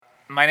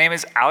My name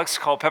is Alex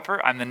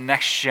Culpepper. I'm the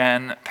Next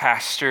Gen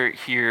pastor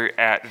here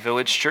at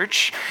Village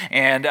Church,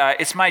 and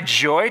it's my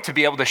joy to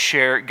be able to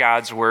share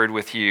God's Word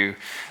with you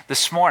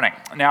this morning.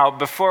 Now,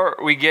 before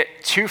we get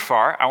too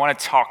far, I want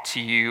to talk to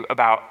you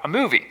about a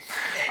movie.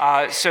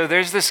 So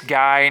there's this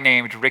guy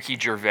named Ricky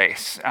Gervais.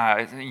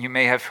 You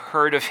may have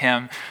heard of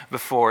him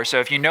before. So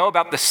if you know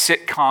about the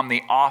sitcom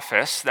The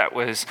Office that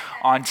was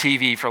on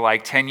TV for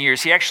like 10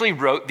 years, he actually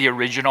wrote the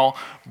original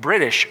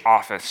British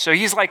Office. So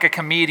he's like a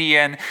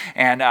comedian,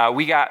 and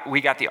we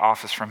got The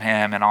Office from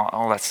him and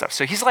all that stuff.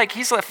 So he's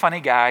a funny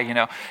guy, you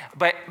know.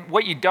 But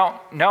what you don't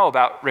know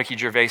about Ricky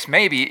Gervais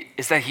maybe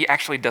is that he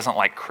actually doesn't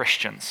like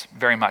Christians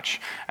very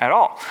much at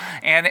all.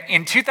 And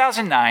in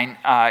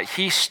 2009,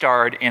 he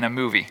starred in a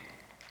movie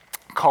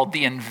called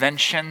The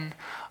Invention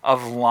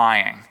of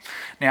Lying.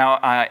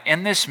 Now,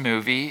 in this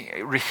movie,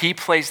 he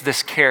plays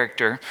this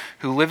character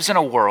who lives in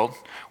a world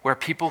where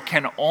people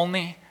can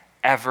only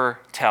ever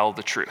tell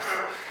the truth.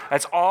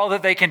 That's all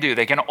that they can do.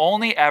 They can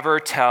only ever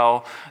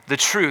tell the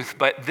truth.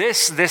 But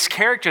this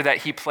character that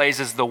he plays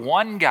is the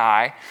one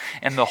guy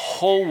in the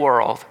whole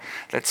world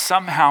that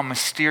somehow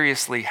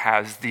mysteriously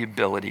has the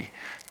ability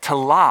to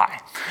lie.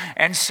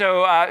 And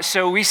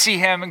so we see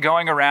him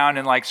going around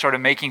and like sort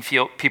of making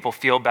people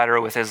feel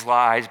better with his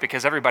lies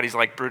because everybody's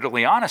like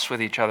brutally honest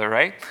with each other,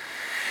 right?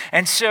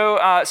 And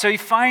so he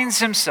finds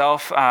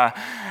himself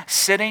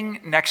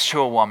sitting next to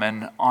a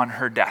woman on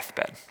her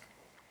deathbed.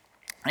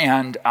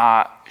 And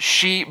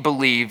she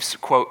believes,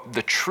 quote,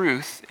 the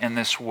truth in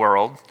this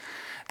world,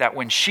 that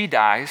when she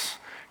dies,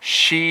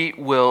 she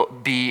will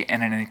be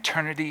in an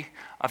eternity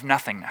of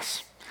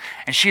nothingness.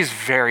 And she is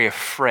very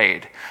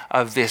afraid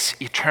of this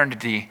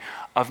eternity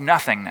of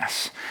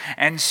nothingness.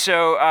 And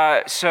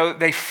so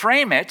they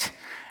frame it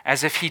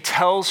as if he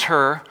tells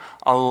her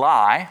a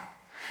lie,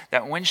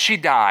 that when she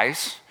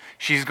dies,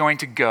 she's going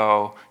to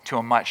go to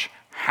a much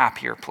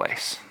happier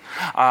place.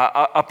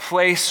 A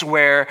place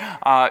where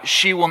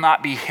she will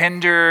not be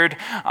hindered,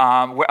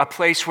 a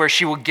place where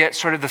she will get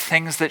sort of the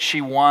things that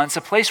she wants,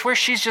 a place where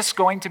she's just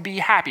going to be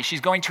happy.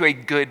 She's going to a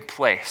good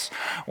place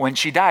when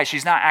she dies.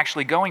 She's not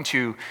actually going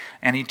to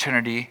an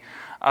eternity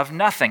of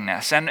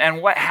nothingness.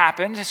 And what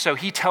happened? So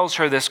he tells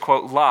her this,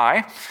 quote,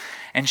 lie,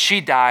 and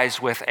she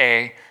dies with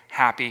a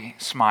happy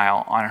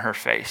smile on her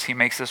face. He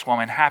makes this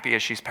woman happy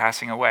as she's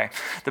passing away.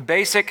 The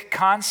basic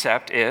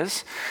concept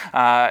is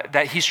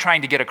that he's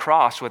trying to get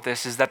across with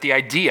this is that the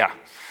idea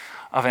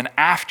of an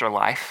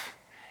afterlife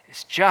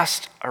is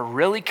just a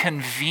really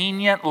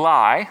convenient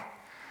lie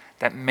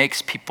that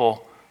makes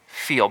people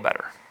feel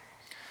better.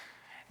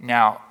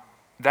 Now,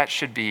 that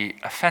should be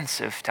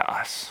offensive to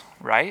us,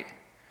 right?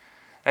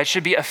 That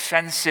should be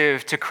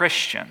offensive to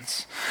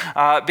Christians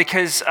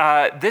because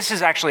this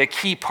is actually a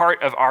key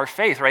part of our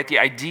faith, right? The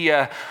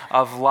idea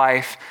of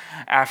life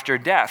after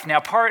death. Now,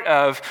 part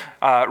of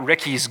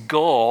Ricky's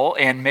goal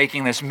in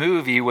making this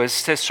movie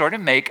was to sort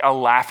of make a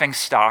laughing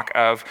stock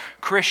of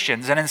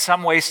Christians and in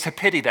some ways to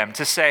pity them,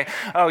 to say,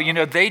 oh, you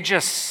know, they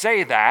just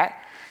say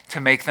that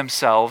to make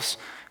themselves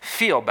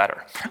feel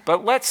better.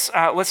 But let's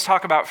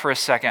talk about for a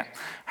second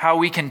how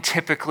we can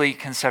typically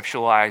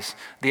conceptualize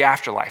the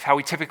afterlife, how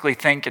we typically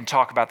think and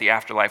talk about the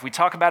afterlife. We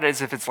talk about it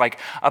as if it's like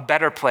a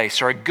better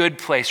place or a good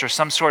place or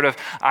some sort of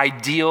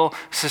ideal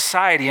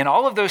society. And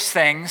all of those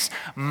things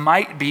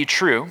might be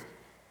true,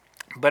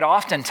 but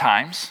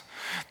oftentimes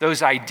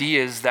those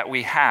ideas that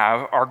we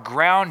have are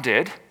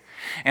grounded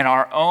in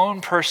our own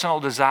personal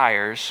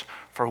desires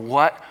for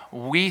what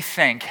we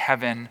think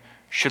heaven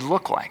should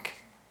look like.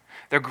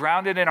 They're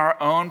grounded in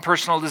our own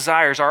personal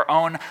desires, our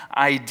own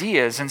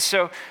ideas. And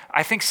so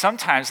I think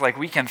sometimes like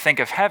we can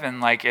think of heaven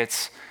like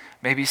it's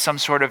maybe some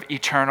sort of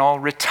eternal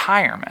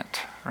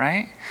retirement,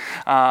 right?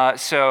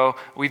 So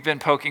we've been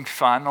poking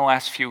fun the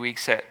last few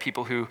weeks at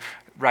people who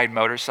ride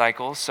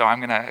motorcycles. So I'm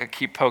going to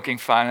keep poking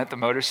fun at the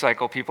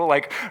motorcycle people.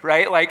 Like,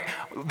 right? Like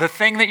the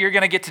thing that you're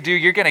going to get to do,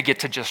 you're going to get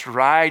to just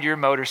ride your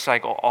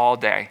motorcycle all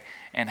day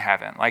in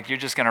heaven. Like you're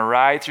just going to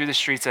ride through the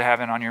streets of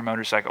heaven on your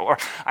motorcycle. Or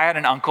I had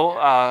an uncle,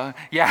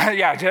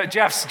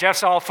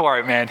 Jeff's all for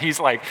it, man. He's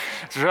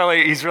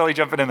really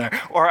jumping in there.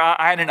 Or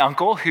I had an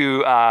uncle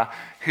who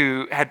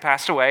had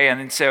passed away,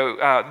 and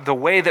so the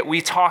way that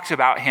we talked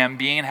about him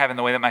being in heaven,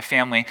 the way that my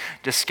family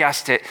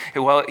discussed it,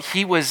 well,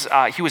 he was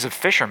a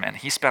fisherman.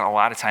 He spent a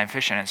lot of time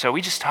fishing, and so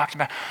we just talked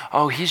about,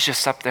 oh, he's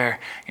just up there,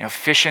 you know,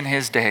 fishing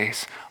his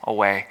days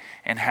away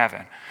in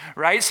heaven.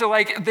 Right? So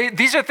like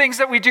these are things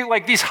that we do,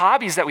 like these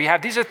hobbies that we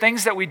have, these are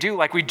things that we do,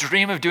 like we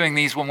dream of doing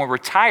these when we're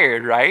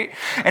retired, right?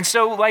 And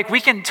so like we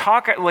can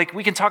talk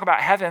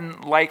about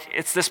heaven like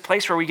it's this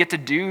place where we get to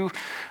do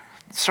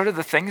sort of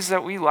the things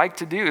that we like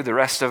to do the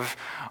rest of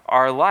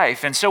our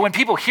life. And so when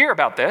people hear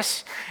about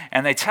this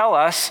and they tell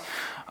us,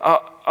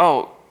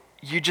 oh,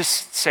 you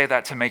just say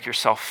that to make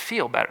yourself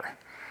feel better.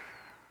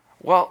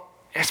 Well,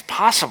 it's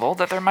possible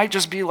that there might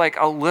just be like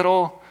a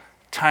little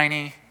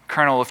tiny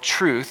kernel of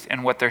truth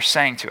in what they're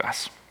saying to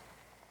us.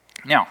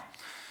 Now,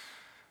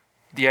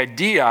 the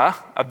idea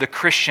of the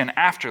Christian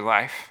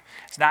afterlife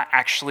is not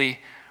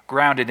actually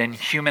grounded in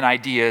human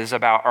ideas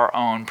about our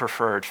own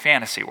preferred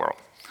fantasy world.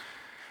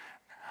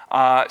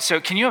 So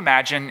can you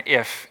imagine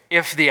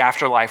if the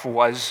afterlife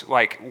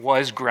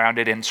was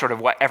grounded in sort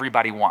of what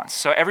everybody wants?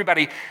 So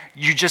everybody,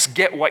 you just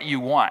get what you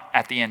want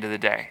at the end of the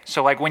day.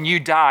 So like when you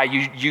die,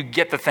 you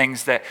get the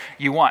things that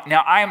you want.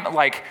 Now I'm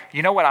like,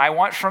 you know what I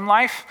want from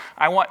life?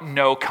 I want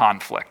no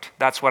conflict.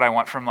 That's what I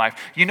want from life.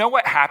 You know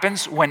what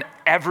happens when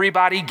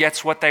everybody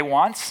gets what they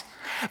want?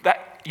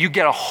 That you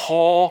get a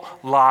whole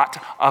lot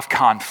of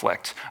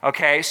conflict,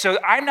 okay? So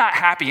I'm not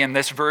happy in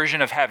this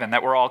version of heaven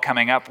that we're all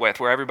coming up with,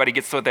 where everybody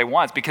gets what they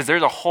want, because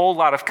there's a whole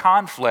lot of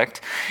conflict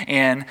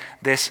in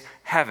this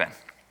heaven.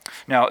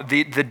 Now,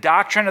 the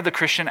doctrine of the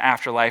Christian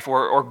afterlife,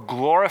 or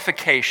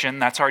glorification,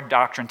 that's our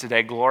doctrine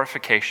today,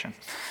 glorification.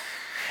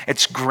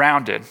 It's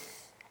grounded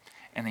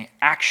in the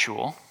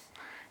actual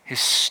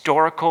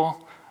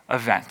historical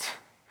event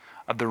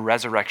of the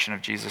resurrection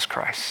of Jesus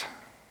Christ.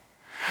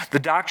 The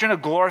doctrine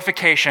of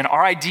glorification,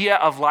 our idea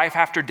of life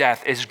after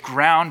death, is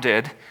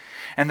grounded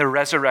in the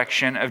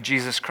resurrection of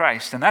Jesus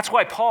Christ. And that's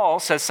why Paul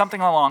says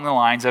something along the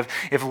lines of,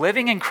 if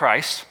living in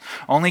Christ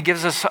only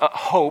gives us a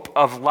hope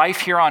of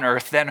life here on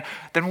earth, then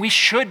we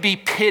should be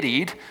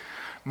pitied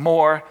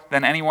more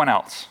than anyone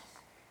else.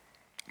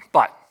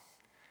 But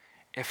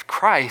if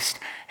Christ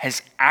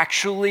has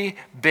actually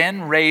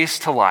been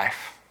raised to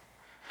life,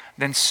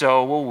 then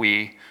so will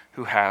we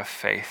who have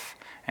faith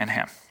in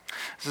him.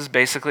 This is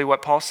basically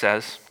what Paul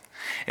says.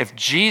 If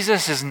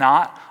Jesus is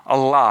not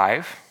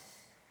alive,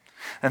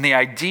 then the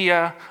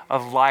idea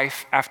of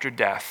life after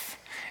death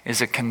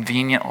is a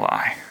convenient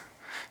lie,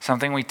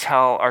 something we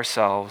tell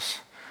ourselves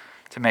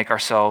to make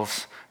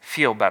ourselves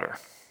feel better.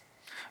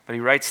 But he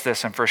writes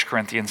this in 1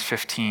 Corinthians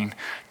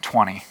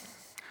 15:20.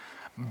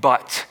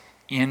 But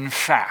in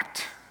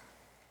fact,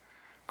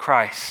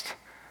 Christ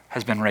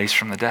has been raised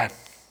from the dead.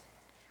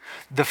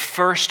 The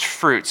first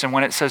fruits, and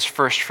when it says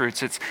first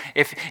fruits, it's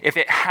if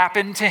it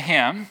happened to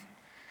him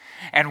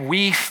and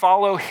we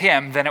follow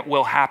him, then it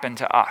will happen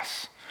to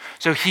us.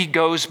 So he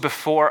goes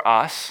before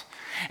us,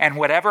 and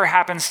whatever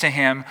happens to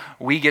him,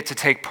 we get to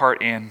take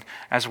part in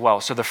as well.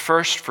 So the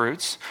first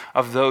fruits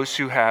of those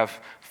who have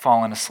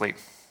fallen asleep.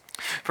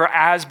 For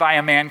as by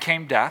a man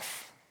came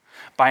death,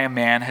 by a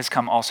man has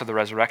come also the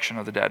resurrection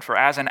of the dead. For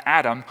as in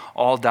Adam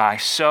all die,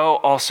 so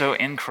also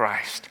in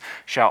Christ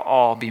shall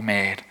all be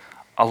made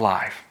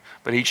alive.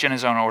 But each in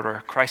his own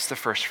order, Christ the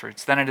first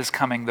fruits. Then it is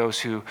coming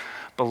those who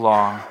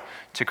belong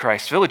to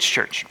Christ. Village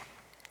Church,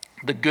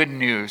 the good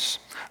news,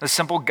 the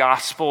simple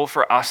gospel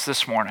for us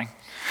this morning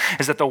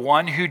is that the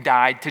one who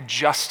died to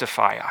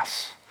justify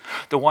us,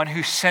 the one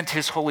who sent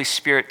his Holy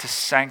Spirit to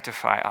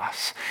sanctify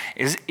us,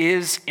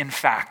 is in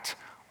fact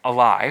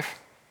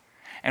alive,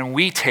 and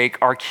we take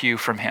our cue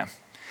from him.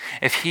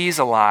 If he's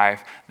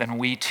alive, then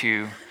we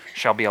too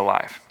shall be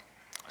alive.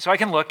 So I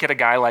can look at a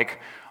guy like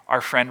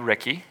our friend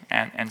Ricky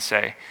and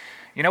say,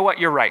 you know what,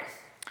 you're right.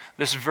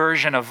 This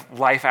version of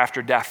life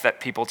after death that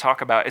people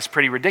talk about is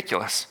pretty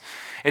ridiculous.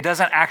 It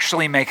doesn't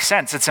actually make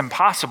sense. It's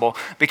impossible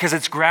because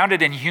it's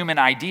grounded in human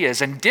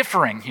ideas and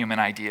differing human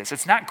ideas.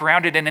 It's not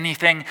grounded in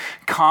anything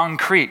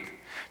concrete,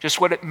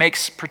 just what it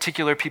makes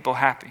particular people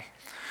happy.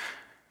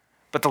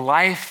 But the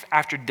life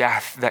after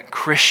death that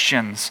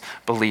Christians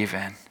believe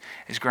in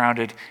is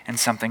grounded in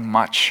something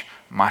much,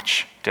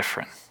 much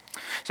different.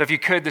 So if you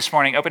could this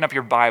morning, open up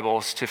your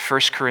Bibles to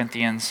 1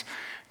 Corinthians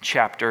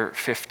chapter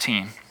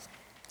 15.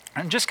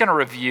 I'm just going to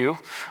review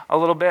a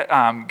little bit,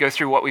 go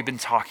through what we've been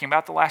talking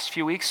about the last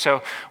few weeks.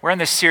 So we're in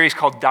this series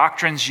called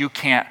Doctrines You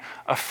Can't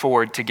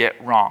Afford to Get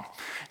Wrong.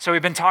 So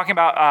we've been talking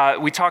about,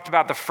 we talked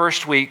about the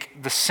first week,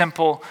 the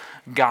simple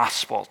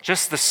gospel,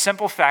 just the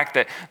simple fact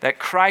that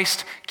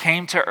Christ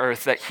came to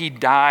earth, that he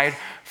died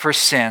for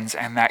sins,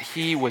 and that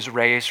he was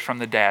raised from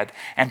the dead.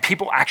 And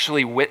people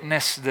actually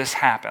witnessed this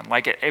happen.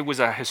 Like it was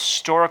a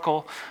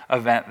historical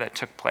event that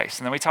took place.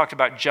 And then we talked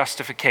about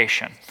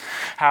justification,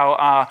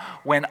 how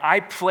when I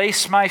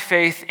place my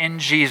faith in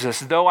Jesus,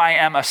 though I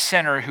am a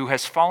sinner who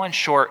has fallen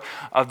short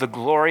of the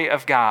glory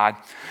of God,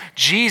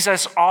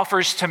 Jesus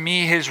offers to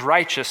me his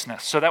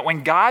righteousness, so that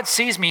when God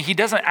sees me, he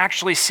doesn't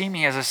actually see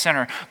me as a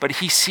sinner, but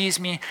he sees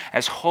me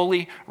as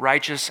holy,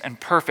 righteous,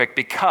 and perfect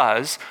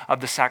because of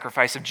the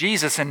sacrifice of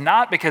Jesus, and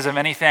not because of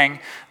anything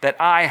that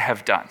I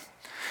have done.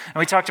 And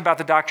we talked about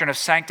the doctrine of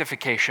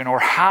sanctification, or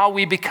how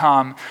we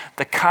become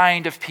the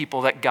kind of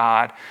people that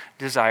God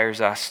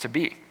desires us to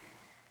be.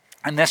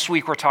 And this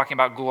week we're talking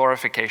about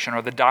glorification,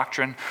 or the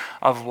doctrine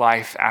of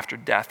life after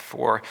death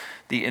for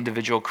the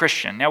individual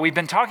Christian. Now, we've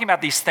been talking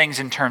about these things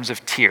in terms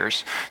of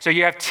tiers. So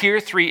you have tier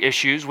 3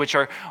 issues, which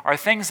are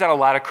things that a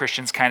lot of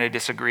Christians kind of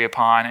disagree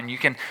upon, and you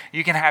can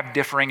have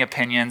differing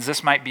opinions.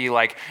 This might be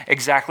like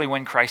exactly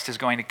when Christ is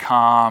going to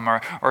come,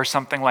 or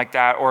something like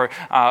that, or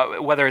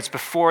whether it's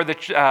before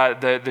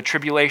the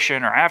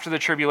tribulation or after the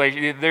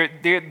tribulation.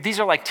 These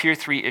are like tier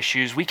 3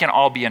 issues. We can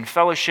all be in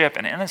fellowship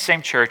and in the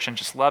same church and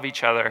just love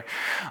each other.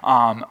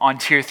 on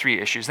tier 3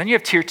 issues. Then you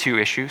have tier 2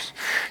 issues.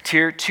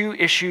 Tier 2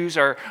 issues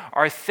are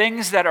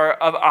things that are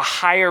of a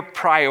higher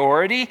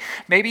priority,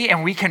 maybe,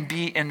 and we can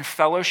be in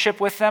fellowship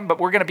with them, but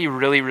we're going to be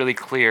really, really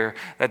clear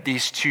that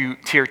these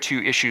tier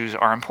 2 issues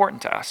are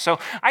important to us. So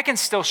I can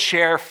still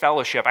share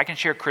fellowship. I can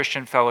share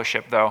Christian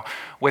fellowship, though,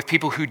 with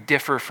people who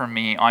differ from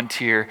me on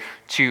tier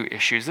 2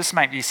 issues. This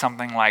might be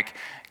something like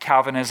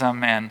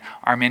Calvinism and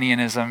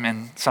Arminianism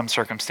in some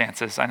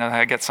circumstances. I know that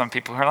I get some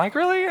people who are like,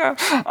 really?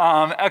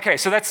 Yeah. Okay,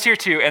 so that's tier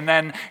 2. And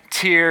then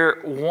tier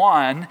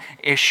 1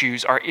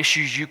 issues are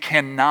issues you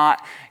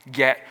cannot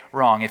get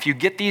wrong. If you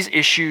get these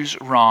issues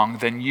wrong,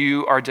 then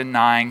you are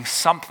denying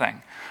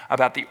something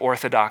about the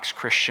Orthodox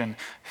Christian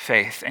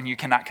faith, and you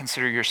cannot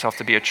consider yourself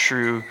to be a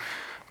true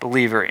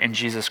believer in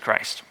Jesus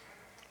Christ.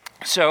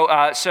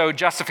 So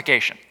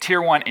justification,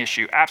 tier 1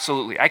 issue,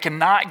 absolutely. I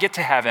cannot get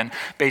to heaven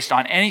based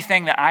on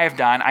anything that I have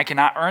done. I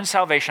cannot earn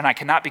salvation. I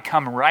cannot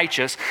become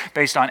righteous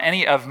based on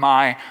any of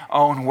my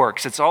own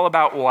works. It's all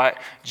about what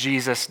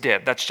Jesus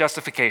did. That's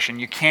justification.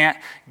 You can't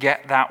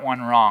get that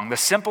one wrong. The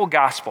simple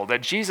gospel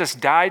that Jesus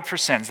died for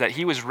sins, that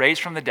he was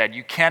raised from the dead,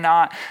 you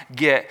cannot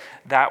get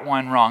that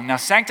one wrong. Now,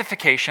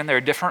 sanctification, there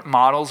are different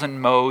models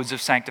and modes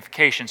of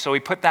sanctification. So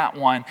we put that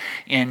one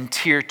in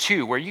tier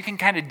 2, where you can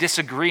kind of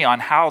disagree on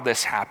how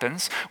this happens.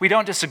 We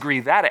don't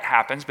disagree that it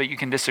happens, but you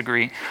can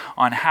disagree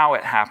on how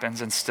it happens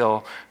and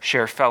still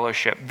share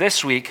fellowship.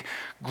 This week,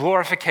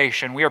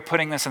 glorification, we are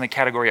putting this in the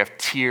category of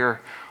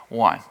tier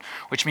 1,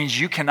 which means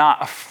you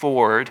cannot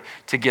afford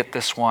to get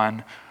this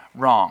one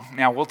wrong.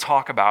 Now, we'll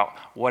talk about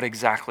what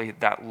exactly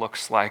that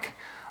looks like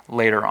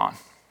later on.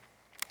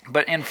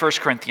 But in 1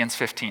 Corinthians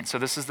 15, so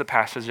this is the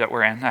passage that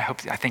we're in. I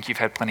think you've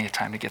had plenty of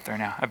time to get there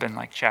now. I've been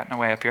like chatting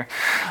away up here.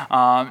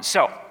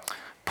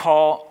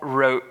 Paul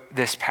wrote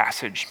this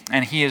passage,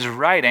 and he is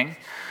writing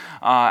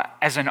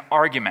as an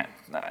argument.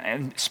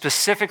 And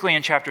specifically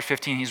in chapter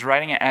 15, he's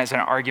writing it as an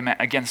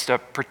argument against a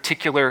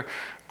particular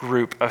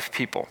group of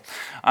people.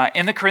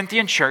 In the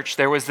Corinthian church,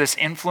 there was this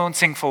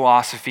influencing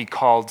philosophy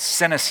called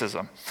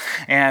cynicism.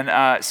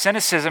 And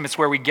cynicism is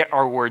where we get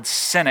our word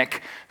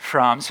cynic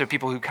from, so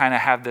people who kind of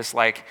have this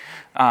like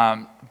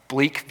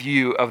bleak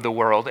view of the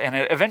world. And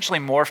it eventually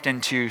morphed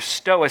into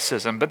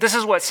stoicism. But this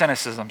is what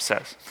cynicism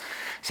says.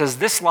 It says,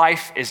 this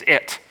life is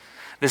it.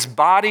 This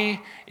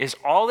body is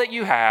all that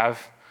you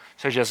have,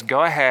 so just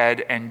go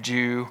ahead and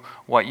do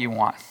what you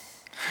want.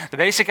 The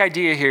basic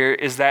idea here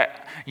is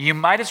that you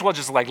might as well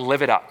just like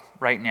live it up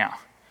right now.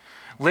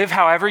 Live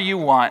however you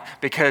want,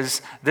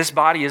 because this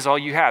body is all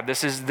you have.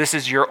 This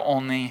is your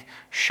only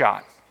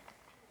shot.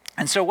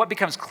 And so what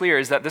becomes clear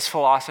is that this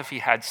philosophy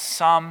had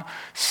some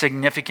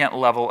significant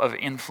level of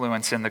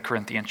influence in the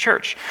Corinthian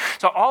church.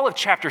 So all of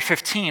chapter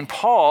 15,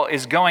 Paul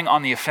is going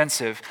on the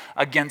offensive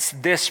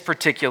against this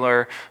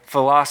particular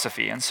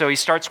philosophy. And so he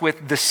starts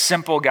with the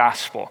simple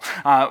gospel.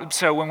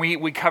 So when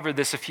we covered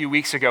this a few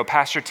weeks ago,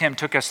 Pastor Tim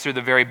took us through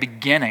the very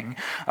beginning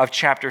of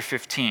chapter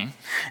 15.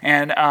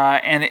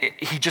 And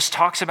he just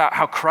talks about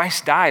how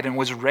Christ died and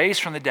was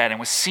raised from the dead and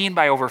was seen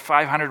by over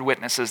 500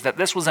 witnesses, that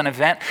this was an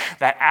event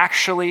that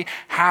actually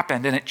happened,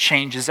 and it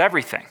changes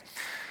everything.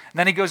 And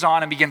then he goes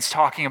on and begins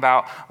talking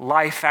about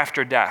life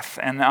after death.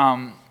 And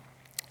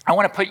I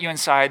want to put you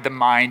inside the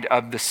mind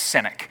of the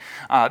cynic,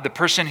 the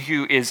person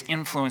who is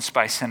influenced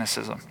by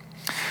cynicism.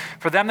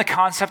 For them, the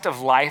concept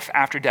of life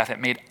after death, it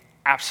made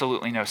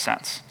absolutely no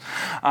sense.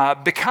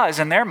 Because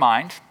in their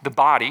mind, the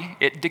body,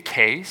 it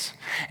decays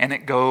and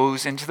it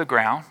goes into the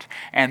ground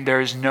and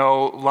there's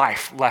no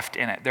life left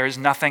in it. There's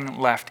nothing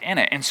left in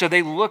it. And so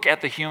they look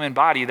at the human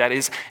body that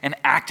is an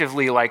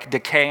actively like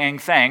decaying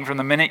thing from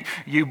the minute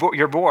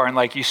you're born,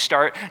 like you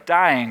start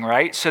dying,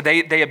 right? So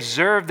they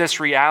observe this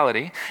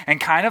reality, and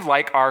kind of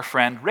like our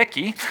friend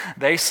Ricky,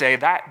 they say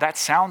that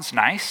sounds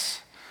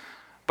nice,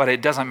 but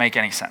it doesn't make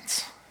any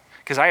sense.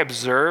 Because I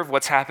observe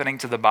what's happening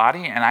to the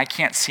body, and I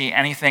can't see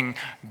anything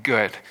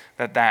good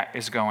that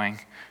is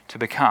going to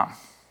become.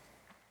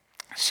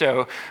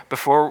 So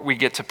before we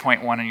get to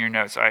point 1 in your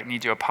notes, I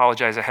need to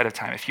apologize ahead of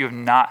time. If you have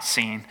not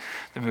seen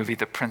the movie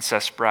The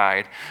Princess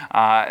Bride,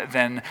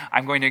 then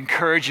I'm going to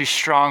encourage you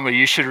strongly.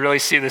 You should really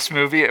see this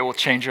movie. It will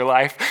change your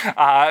life.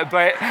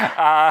 But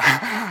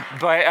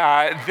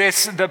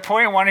the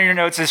point 1 in your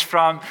notes is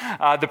from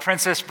The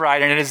Princess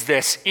Bride, and it is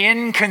this: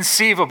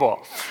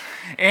 inconceivable.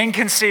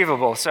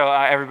 Inconceivable. So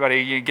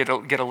everybody, you get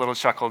a little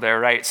chuckle there,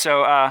 right?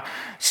 So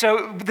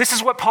this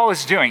is what Paul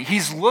is doing.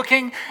 He's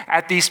looking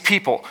at these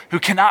people who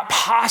cannot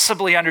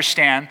possibly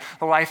understand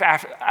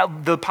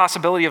the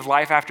possibility of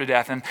life after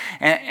death,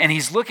 and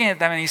he's looking at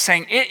them and he's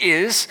saying, it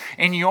is,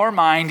 in your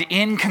mind,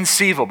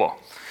 inconceivable.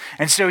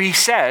 And so he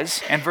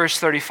says in verse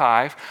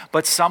 35,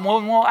 but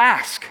someone will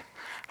ask,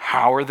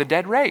 how are the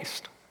dead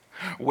raised?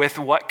 With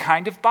what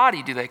kind of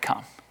body do they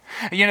come?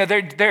 You know,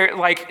 they're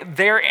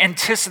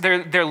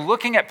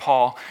looking at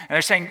Paul and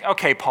they're saying,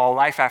 okay, Paul,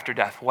 life after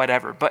death,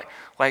 whatever. But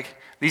like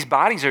these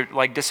bodies are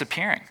like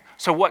disappearing.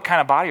 So what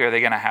kind of body are they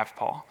going to have,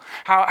 Paul?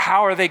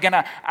 How are they going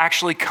to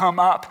actually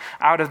come up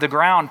out of the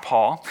ground,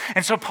 Paul?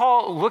 And so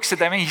Paul looks at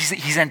them and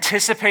he's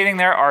anticipating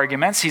their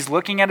arguments. He's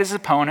looking at his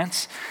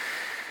opponents.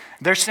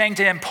 They're saying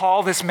to him,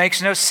 Paul, this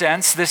makes no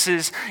sense. This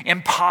is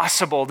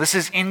impossible. This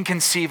is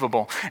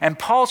inconceivable. And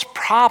Paul's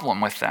problem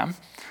with them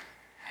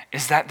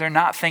is that they're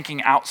not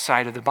thinking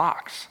outside of the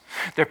box.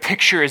 Their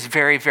picture is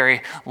very,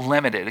 very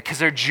limited because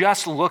they're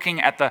just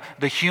looking at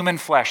the human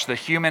flesh, the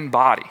human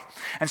body.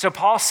 And so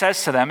Paul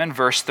says to them in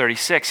verse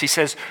 36, he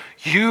says,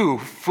 "You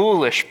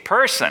foolish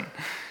person,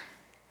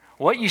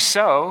 what you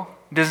sow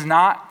does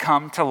not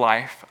come to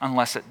life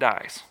unless it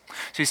dies."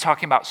 So he's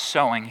talking about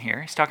sowing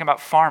here. He's talking about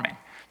farming,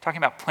 talking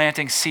about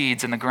planting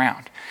seeds in the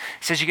ground.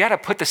 He says you got to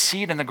put the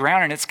seed in the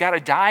ground and it's got to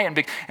die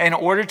in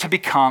order to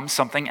become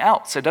something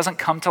else. It doesn't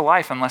come to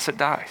life unless it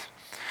dies.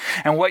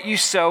 And what you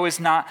sow is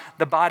not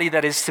the body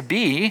that is to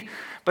be,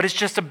 but it's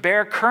just a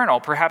bare kernel,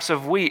 perhaps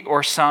of wheat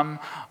or some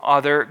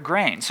other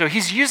grain. So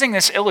he's using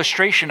this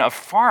illustration of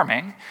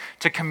farming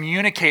to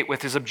communicate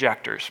with his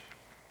objectors.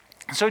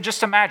 So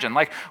just imagine,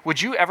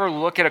 would you ever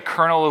look at a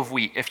kernel of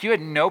wheat? If you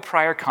had no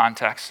prior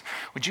context,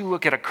 would you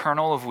look at a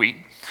kernel of wheat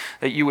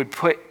that you would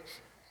put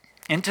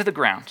into the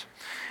ground,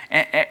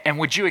 and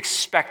would you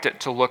expect it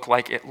to look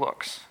like it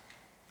looks?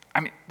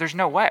 I mean, there's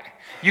no way.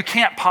 You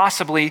can't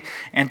possibly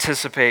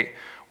anticipate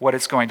what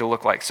it's going to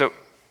look like. So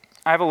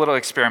I have a little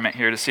experiment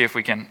here to see if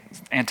we can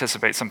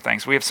anticipate some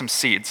things. We have some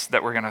seeds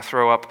that we're going to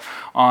throw up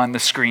on the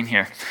screen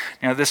here.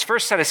 Now, this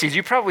first set of seeds,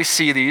 you probably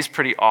see these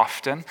pretty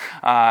often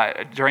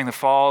during the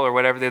fall or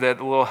whatever. They're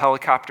the little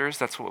helicopters.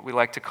 That's what we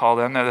like to call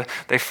them.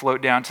 They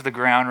float down to the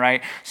ground,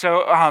 right?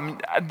 So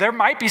there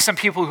might be some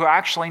people who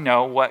actually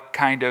know what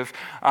kind of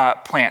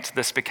plant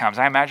this becomes.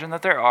 I imagine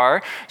that there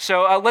are.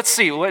 So let's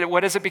see. What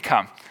does it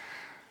become?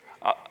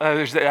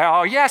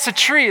 Yes, a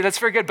tree. That's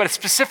very good. But a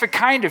specific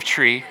kind of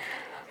tree.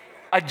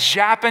 A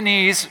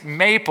Japanese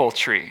maple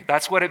tree.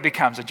 That's what it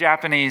becomes, a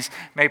Japanese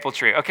maple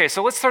tree. Okay,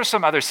 so let's throw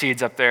some other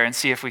seeds up there and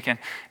see if we can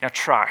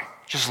try.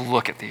 Just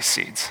look at these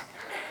seeds.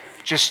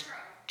 Just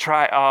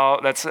try. Oh,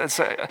 that's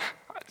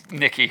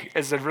Nikki.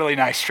 It's a really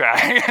nice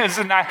try.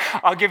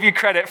 I'll give you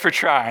credit for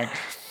trying.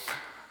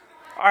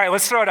 All right,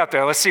 let's throw it up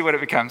there. Let's see what it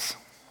becomes.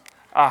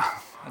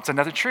 That's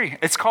another tree.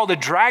 It's called a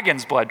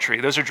dragon's blood tree.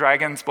 Those are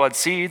dragon's blood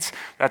seeds.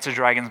 That's a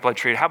dragon's blood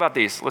tree. How about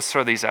these? Let's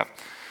throw these up.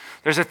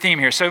 There's a theme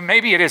here. So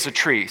maybe it is a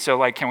tree.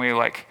 So can we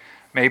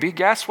maybe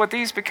guess what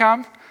these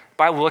become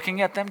by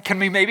looking at them? Can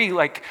we maybe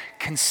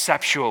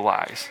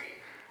conceptualize?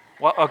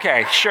 Well,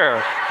 okay,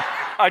 sure.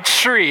 A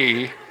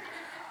tree.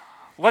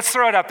 Let's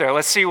throw it up there.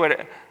 Let's see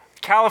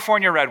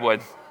California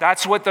redwood.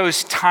 That's what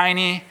those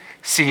tiny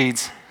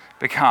seeds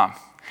become.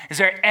 Is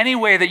there any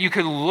way that you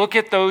could look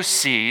at those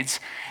seeds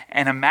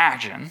and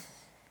imagine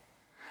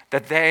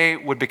that they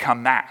would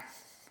become that?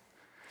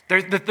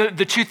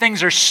 The two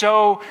things are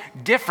so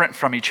different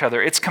from each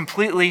other. It's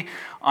completely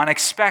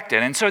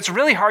unexpected. And so it's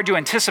really hard to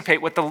anticipate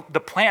what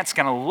the plant's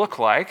going to look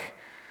like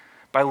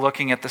by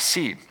looking at the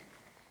seed.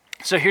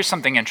 So here's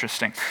something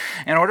interesting.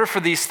 In order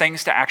for these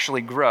things to actually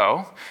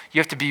grow,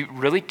 you have to be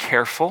really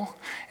careful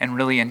and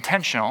really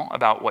intentional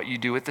about what you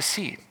do with the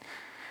seed.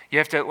 You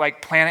have to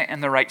plant it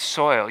in the right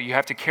soil. You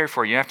have to care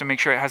for it. You have to make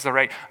sure it has the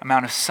right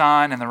amount of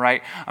sun and the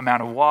right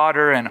amount of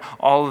water and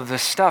all of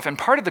this stuff. And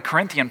part of the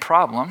Corinthian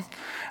problem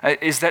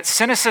is that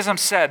cynicism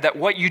said that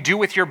what you do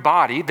with your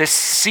body, this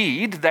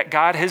seed that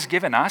God has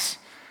given us,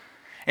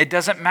 it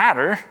doesn't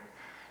matter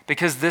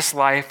because this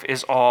life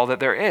is all that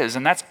there is.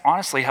 And that's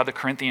honestly how the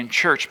Corinthian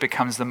church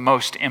becomes the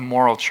most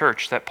immoral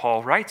church that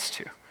Paul writes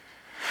to.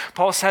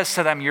 Paul says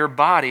to them, your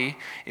body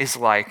is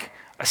like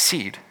a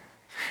seed.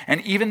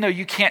 And even though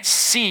you can't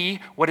see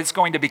what it's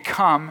going to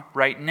become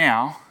right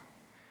now,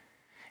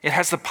 it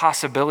has the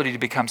possibility to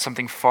become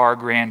something far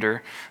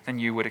grander than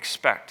you would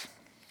expect.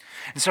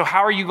 And so how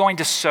are you going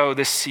to sow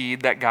this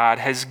seed that God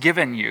has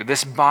given you,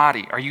 this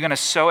body? Are you going to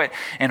sow it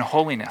in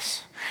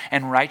holiness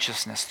and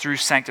righteousness through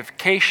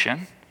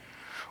sanctification,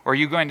 or are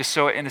you going to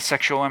sow it into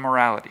sexual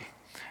immorality,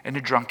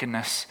 into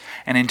drunkenness,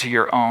 and into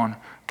your own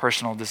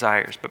personal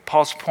desires? But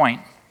Paul's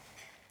point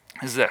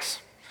is this.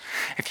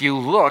 If you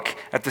look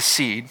at the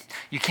seed,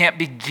 you can't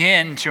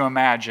begin to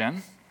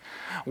imagine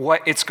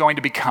what it's going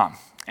to become.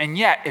 And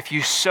yet, if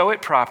you sow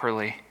it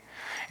properly,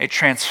 it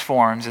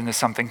transforms into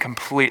something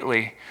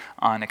completely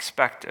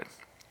unexpected.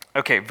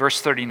 Okay,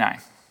 verse 39.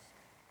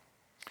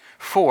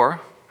 For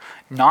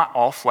not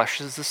all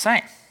flesh is the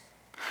same,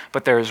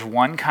 but there is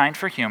one kind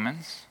for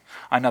humans,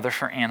 another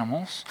for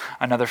animals,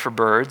 another for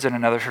birds, and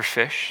another for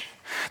fish.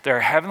 There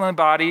are heavenly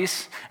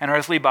bodies and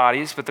earthly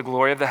bodies, but the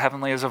glory of the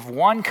heavenly is of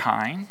one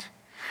kind,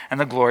 and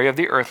the glory of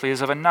the earthly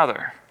is of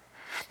another.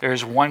 There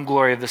is one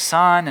glory of the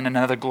sun, and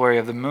another glory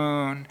of the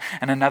moon,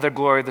 and another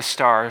glory of the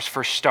stars,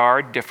 for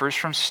star differs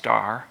from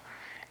star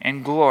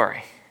in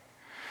glory.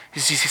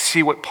 You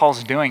see what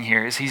Paul's doing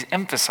here is he's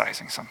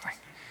emphasizing something.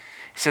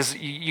 He says,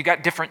 you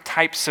got different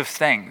types of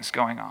things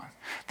going on.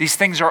 These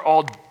things are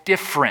all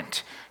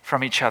different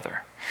from each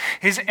other.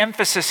 His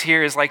emphasis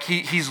here is like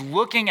he's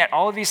looking at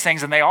all of these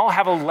things, and they all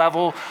have a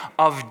level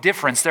of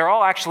difference. They're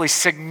all actually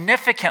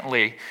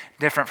significantly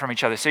different from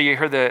each other. So you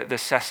heard the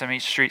Sesame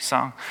Street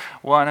song,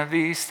 one of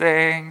these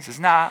things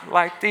is not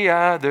like the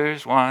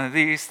others, one of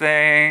these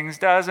things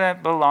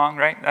doesn't belong,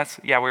 right?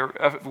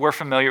 We're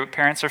familiar,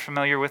 parents are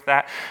familiar with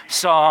that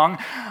song.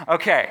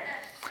 Okay,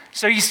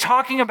 so he's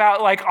talking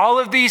about like all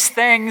of these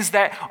things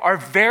that are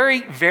very,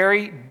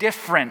 very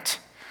different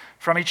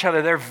from each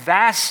other. They're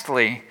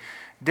vastly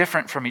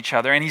different from each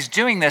other. And he's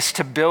doing this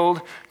to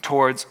build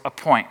towards a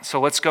point. So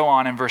let's go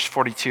on in verse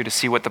 42 to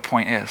see what the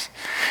point is.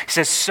 He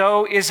says,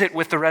 so is it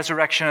with the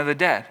resurrection of the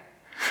dead.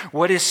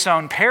 What is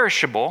sown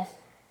perishable,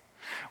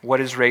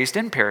 what is raised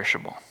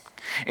imperishable.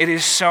 It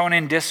is sown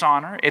in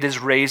dishonor, it is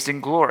raised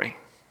in glory.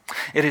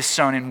 It is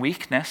sown in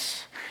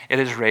weakness, it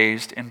is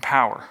raised in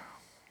power.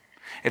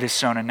 It is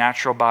sown a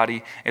natural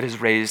body, it is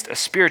raised a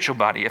spiritual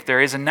body. If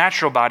there is a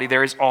natural body,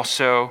 there is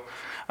also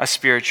a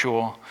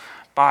spiritual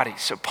body.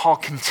 So Paul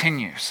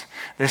continues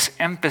this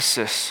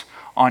emphasis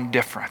on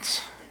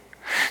difference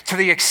to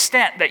the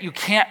extent that you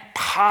can't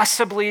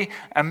possibly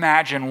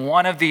imagine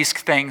one of these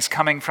things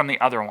coming from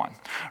the other one,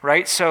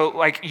 right? So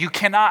like you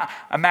cannot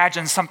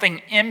imagine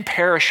something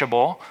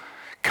imperishable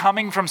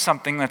coming from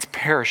something that's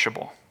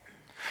perishable.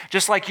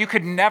 Just like you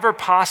could never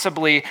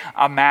possibly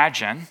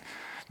imagine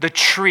the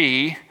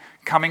tree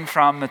coming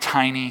from the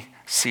tiny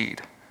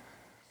seed.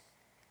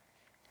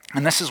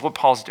 And this is what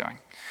Paul's doing.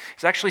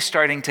 He's actually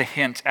starting to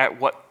hint at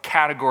what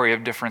category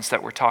of difference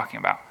that we're talking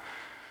about.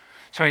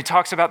 So he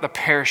talks about the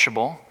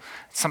perishable,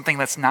 something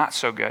that's not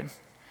so good,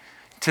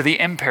 to the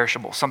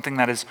imperishable, something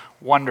that is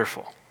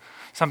wonderful,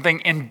 something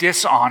in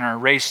dishonor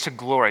raised to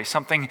glory,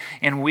 something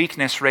in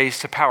weakness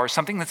raised to power,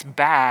 something that's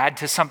bad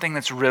to something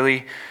that's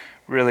really,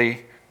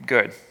 really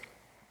good.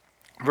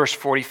 Verse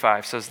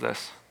 45 says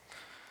this,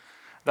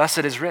 thus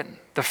it is written,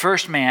 the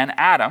first man,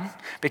 Adam,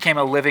 became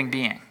a living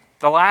being.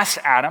 The last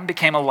Adam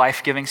became a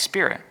life-giving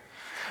spirit.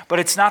 But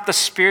it's not the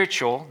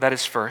spiritual that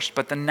is first,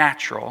 but the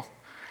natural,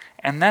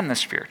 and then the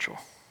spiritual.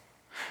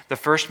 The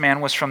first man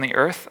was from the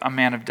earth, a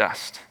man of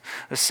dust.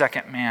 The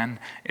second man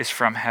is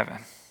from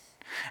heaven.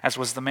 As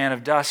was the man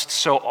of dust,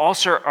 so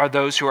also are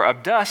those who are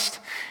of dust,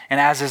 and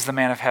as is the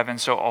man of heaven,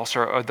 so also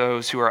are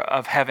those who are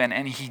of heaven.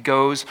 And he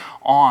goes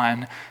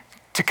on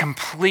to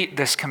complete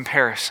this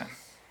comparison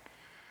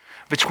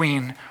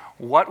between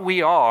what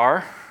we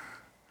are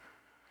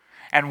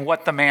and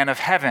what the man of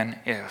heaven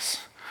is.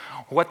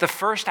 What the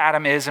first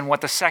Adam is and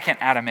what the second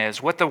Adam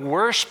is, what the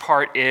worst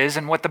part is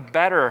and what the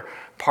better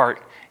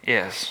part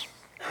is.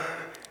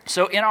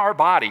 So in our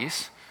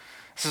bodies,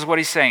 this is what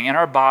he's saying, in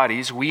our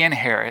bodies, we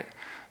inherit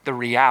the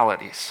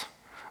realities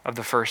of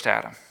the first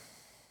Adam.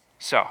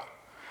 So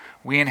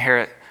we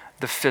inherit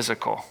the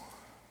physical,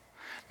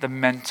 the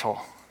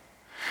mental,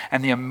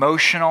 and the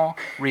emotional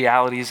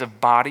realities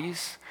of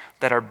bodies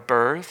that are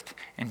birthed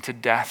into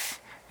death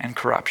and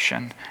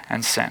corruption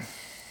and sin.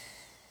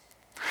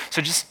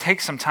 So just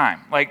take some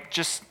time.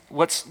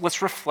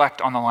 Let's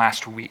reflect on the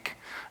last week,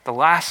 the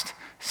last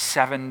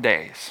 7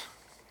 days.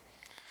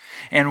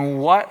 In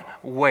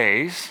what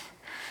ways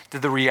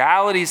did the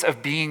realities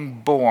of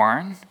being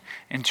born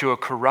into a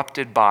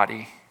corrupted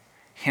body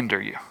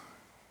hinder you?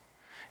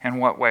 In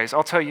what ways?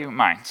 I'll tell you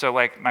mine. So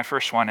my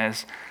first one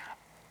is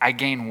I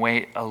gain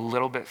weight a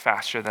little bit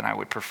faster than I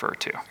would prefer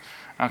to.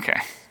 Okay.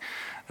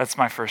 That's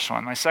my first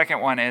one. My second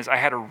one is I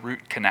had a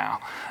root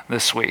canal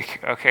this week.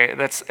 Okay.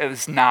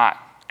 It's not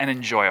an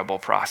enjoyable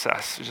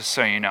process, just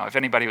so you know. If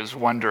anybody was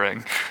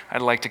wondering,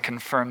 I'd like to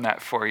confirm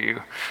that for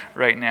you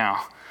right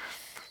now.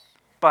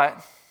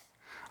 But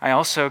I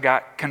also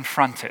got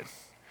confronted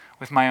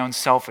with my own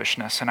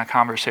selfishness in a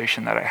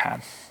conversation that I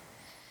had.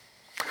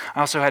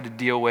 I also had to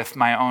deal with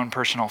my own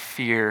personal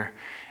fear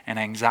and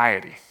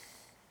anxiety.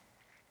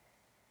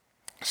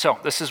 So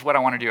this is what I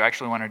want to do. I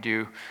actually want to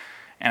do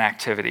an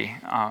activity.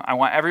 I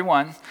want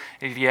everyone,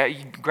 if you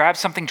grab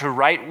something to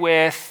write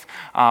with,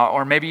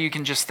 or maybe you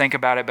can just think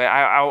about it, but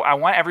I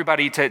want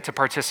everybody to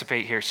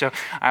participate here. So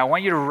I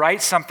want you to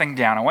write something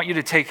down. I want you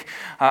to take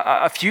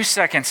a few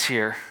seconds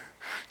here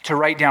to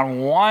write down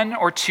 1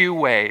 or 2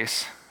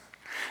 ways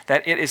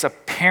that it is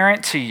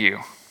apparent to you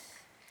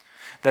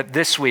that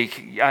this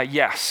week,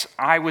 yes,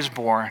 I was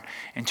born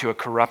into a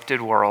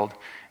corrupted world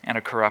and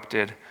a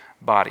corrupted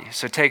body.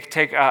 So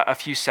take a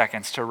few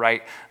seconds to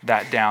write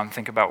that down.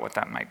 Think about what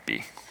that might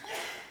be.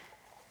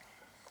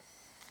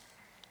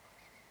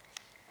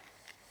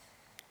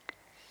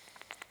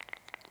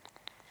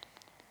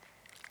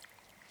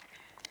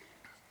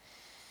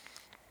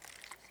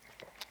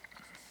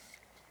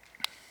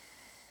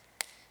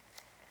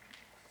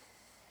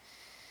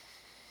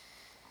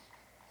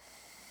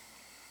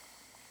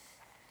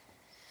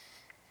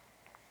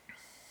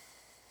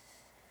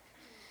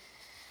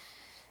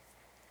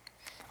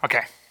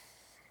 Okay.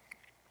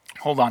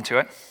 Hold on to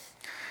it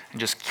and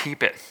just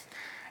keep it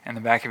in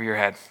the back of your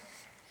head.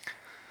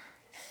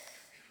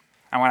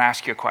 I want to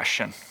ask you a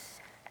question.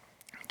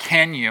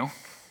 Can you,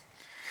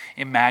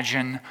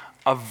 imagine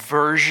a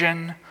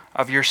version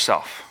of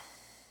yourself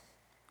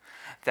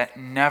that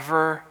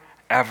never,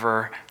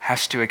 ever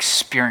has to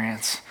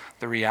experience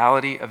the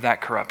reality of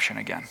that corruption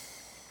again.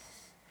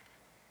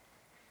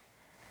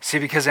 See,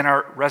 because in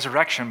our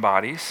resurrection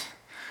bodies,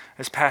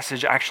 this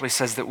passage actually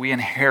says that we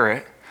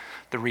inherit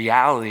the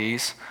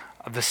realities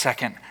of the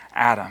second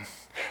Adam.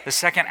 The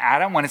second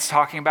Adam, when it's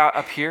talking about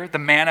up here, the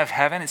man of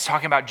heaven, it's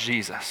talking about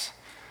Jesus.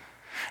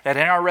 That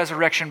in our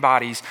resurrection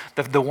bodies,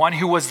 the one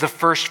who was the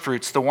first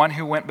fruits, the one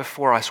who went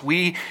before us,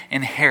 we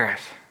inherit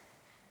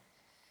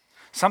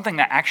something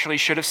that actually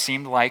should have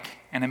seemed like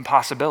an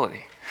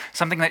impossibility,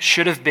 something that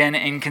should have been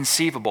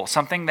inconceivable,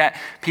 something that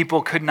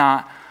people could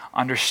not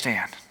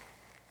understand.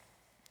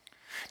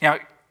 Now,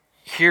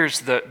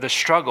 here's the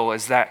struggle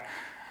is that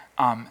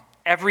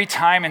every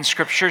time in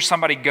Scripture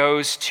somebody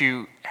goes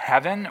to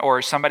heaven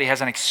or somebody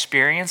has an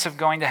experience of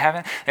going to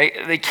heaven,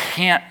 they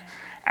can't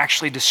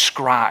actually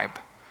describe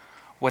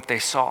what they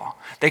saw.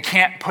 They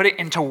can't put it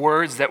into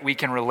words that we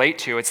can relate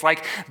to. It's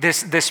like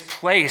this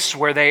place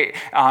where they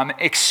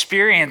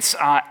experience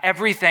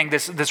everything,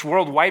 this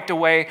world wiped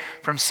away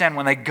from sin.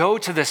 When they go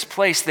to this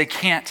place, they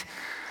can't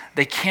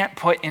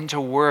put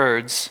into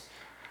words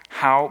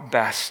how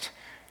best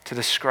to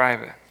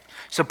describe it.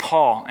 So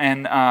Paul,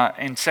 in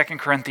 2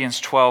 Corinthians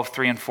 12,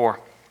 3 and 4,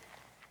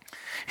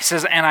 he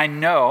says, and I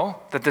know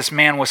that this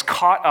man was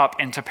caught up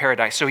into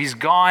paradise. So he's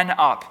gone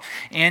up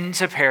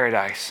into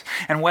paradise.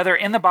 And whether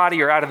in the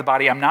body or out of the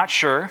body, I'm not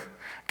sure.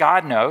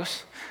 God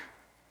knows.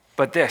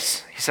 But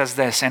this, he says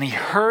this, and he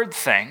heard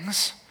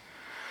things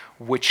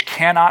which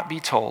cannot be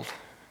told,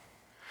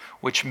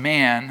 which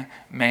man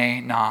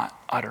may not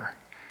utter.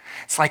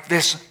 It's like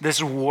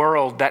this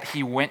world that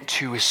he went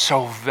to is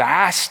so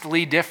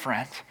vastly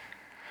different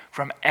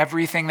from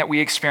everything that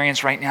we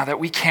experience right now that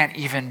we can't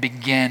even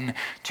begin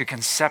to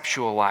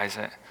conceptualize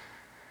it.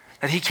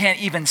 That he can't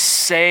even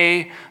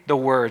say the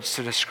words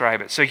to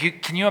describe it. So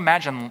can you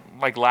imagine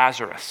like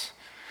Lazarus,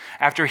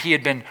 after he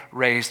had been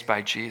raised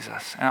by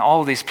Jesus, and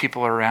all of these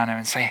people are around him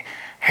and say,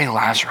 hey,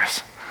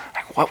 Lazarus,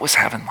 like what was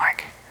heaven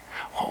like?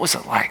 What was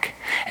it like?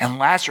 And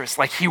Lazarus,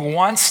 like he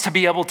wants to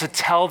be able to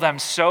tell them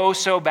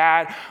so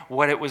bad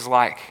what it was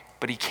like,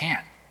 but he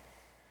can't.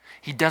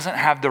 He doesn't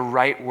have the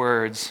right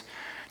words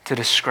to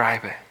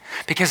describe it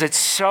because it's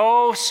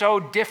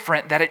so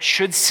different that it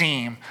should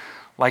seem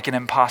like an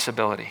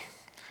impossibility.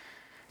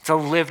 It's a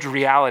lived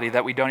reality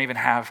that we don't even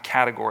have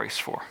categories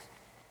for.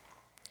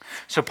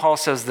 So Paul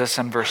says this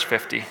in verse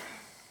 50.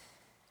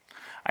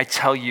 I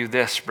tell you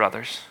this,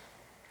 brothers,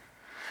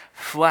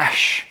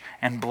 flesh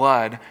and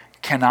blood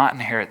cannot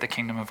inherit the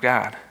kingdom of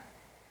God,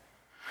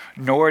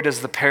 nor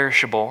does the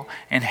perishable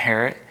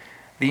inherit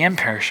the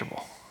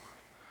imperishable.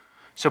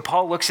 So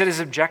Paul looks at his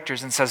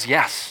objectors and says,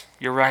 yes,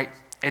 you're right.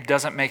 It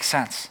doesn't make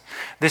sense.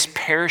 This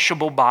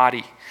perishable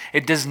body,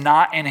 it does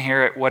not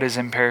inherit what is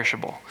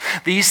imperishable.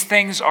 These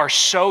things are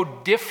so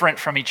different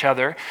from each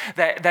other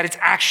that it's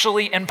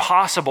actually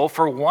impossible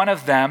for one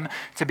of them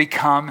to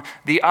become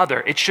the other.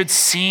 It should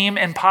seem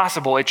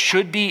impossible. It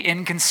should be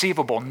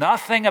inconceivable.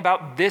 Nothing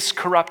about this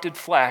corrupted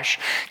flesh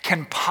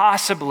can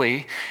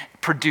possibly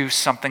produce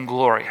something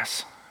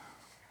glorious.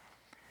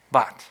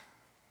 But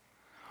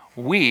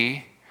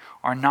we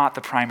are not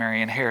the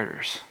primary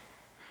inheritors.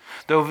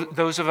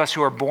 Those of us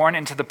who are born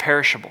into the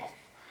perishable,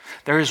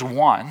 there is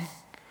one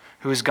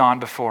who has gone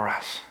before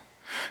us,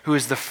 who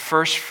is the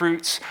first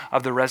fruits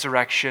of the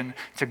resurrection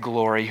to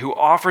glory, who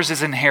offers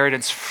his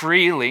inheritance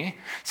freely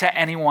to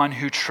anyone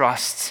who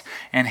trusts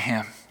in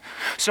him.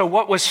 So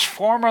what was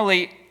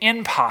formerly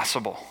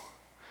impossible,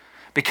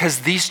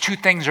 because these two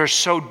things are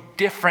so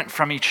different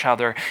from each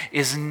other,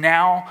 is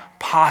now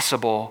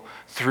possible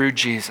through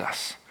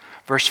Jesus.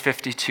 Verse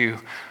 52,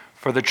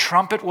 for the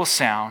trumpet will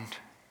sound,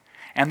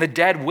 and the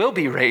dead will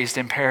be raised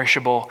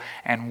imperishable,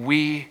 and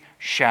we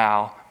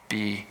shall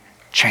be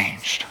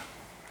changed.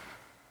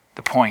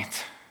 The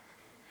point,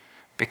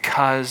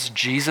 because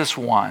Jesus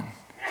won,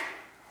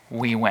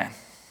 we win.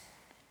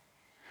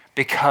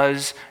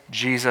 Because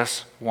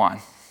Jesus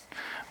won,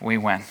 we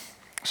win.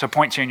 So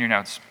point 2 in your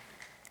notes.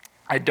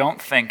 I don't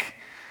think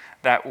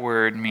that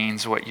word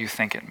means what you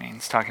think it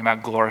means, talking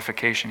about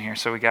glorification here.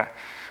 So we got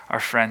our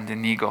friend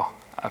Inigo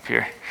up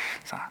here.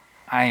 So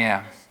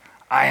I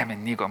am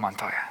Inigo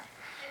Montoya.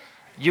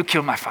 You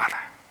killed my father.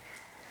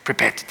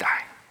 Prepare to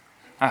die.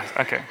 Oh,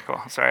 okay,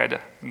 cool. Sorry, I had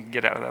to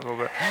get out of that a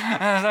little bit.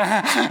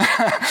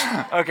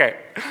 Okay.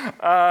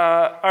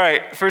 All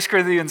right. 1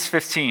 Corinthians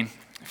 15,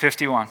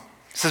 51. It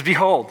says,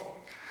 behold,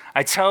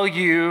 I tell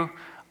you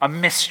a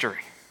mystery.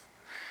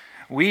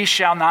 We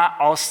shall not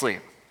all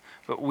sleep,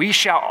 but we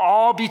shall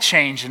all be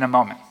changed in a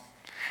moment,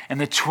 in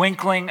the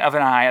twinkling of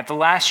an eye, at the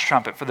last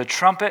trumpet. For the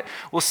trumpet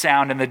will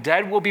sound, and the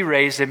dead will be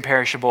raised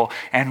imperishable,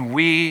 and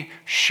we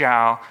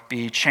shall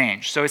be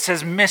changed. So it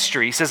says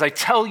mystery. He says, I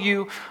tell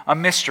you a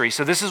mystery.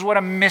 So this is what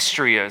a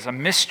mystery is. A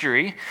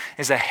mystery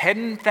is a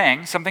hidden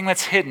thing, something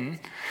that's hidden,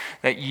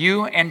 that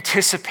you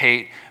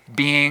anticipate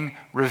being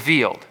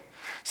revealed.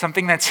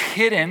 Something that's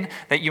hidden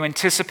that you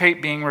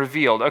anticipate being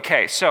revealed.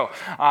 Okay, so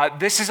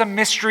this is a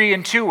mystery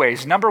in two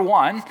ways. Number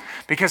one,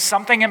 because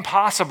something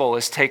impossible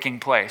is taking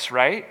place,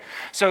 right?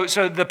 So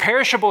the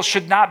perishable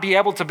should not be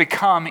able to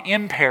become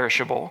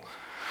imperishable,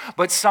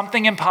 but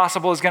something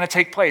impossible is going to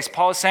take place.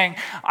 Paul is saying,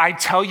 I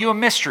tell you a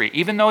mystery.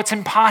 Even though it's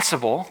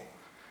impossible,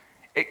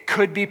 it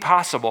could be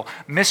possible.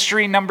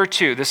 Mystery number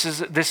two. This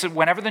is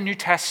whenever the New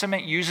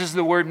Testament uses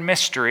the word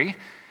mystery,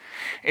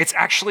 it's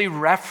actually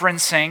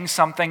referencing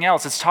something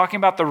else. It's talking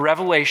about the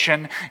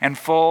revelation and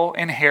full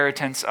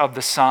inheritance of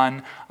the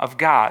Son of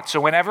God. So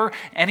whenever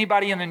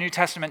anybody in the New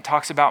Testament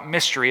talks about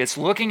mystery, it's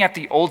looking at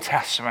the Old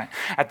Testament,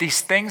 at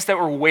these things that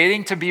were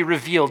waiting to be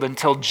revealed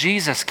until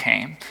Jesus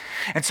came.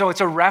 And so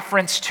it's a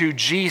reference to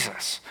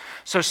Jesus.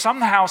 So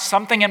somehow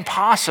something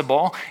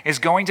impossible is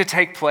going to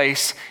take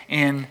place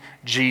in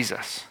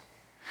Jesus.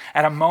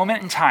 At a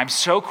moment in time,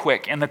 so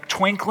quick, in the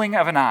twinkling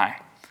of an eye,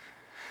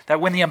 that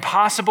when the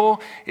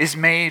impossible is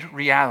made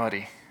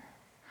reality,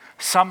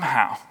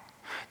 somehow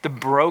the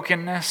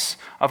brokenness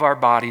of our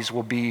bodies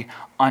will be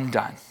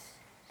undone,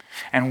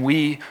 and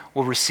we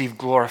will receive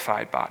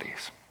glorified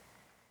bodies.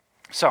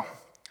 So,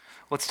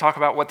 let's talk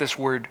about what this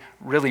word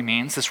really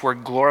means, this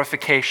word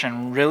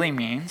glorification really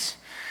means,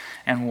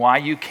 and why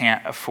you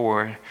can't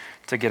afford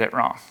to get it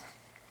wrong.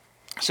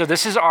 So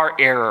this is our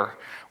error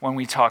when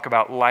we talk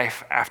about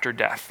life after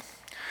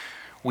death.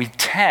 We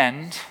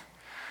tend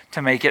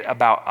to make it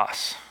about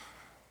us.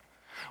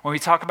 When we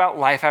talk about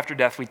life after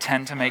death, we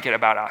tend to make it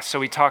about us.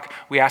 So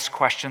we ask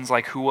questions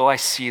like, who will I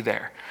see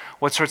there?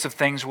 What sorts of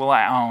things will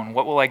I own?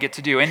 What will I get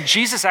to do? And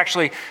Jesus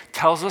actually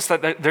tells us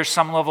that there's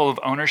some level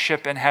of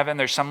ownership in heaven.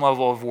 There's some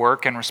level of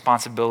work and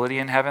responsibility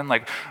in heaven.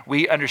 Like,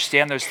 we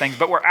understand those things,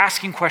 but we're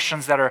asking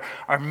questions that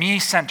are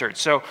me-centered.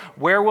 So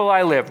where will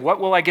I live? What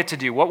will I get to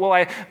do? What will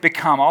I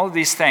become? All of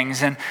these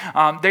things. And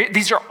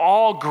these are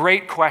all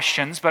great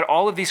questions, but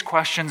all of these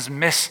questions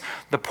miss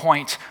the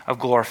point of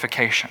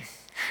glorification.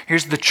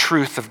 Here's the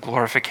truth of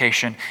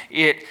glorification.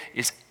 It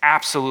is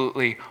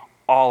absolutely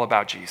all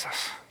about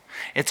Jesus.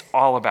 It's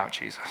all about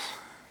Jesus.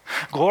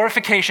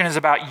 Glorification is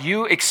about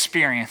you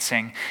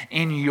experiencing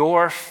in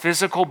your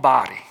physical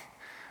body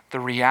the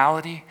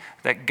reality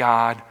that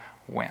God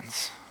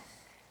wins.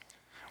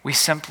 We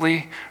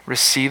simply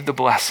receive the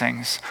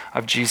blessings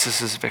of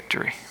Jesus'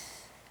 victory.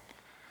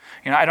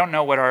 I don't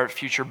know what our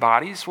future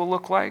bodies will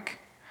look like.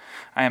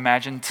 I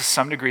imagine to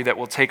some degree that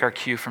we'll take our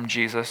cue from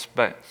Jesus,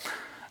 but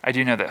I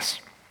do know this.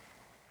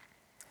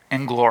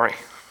 In glory,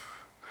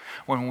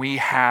 when we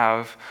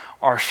have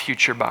our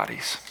future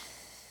bodies,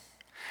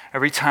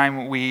 every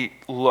time we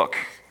look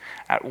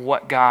at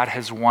what God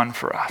has won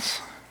for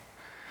us,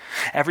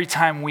 every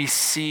time we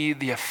see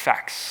the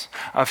effects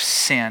of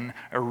sin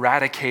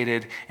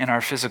eradicated in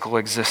our physical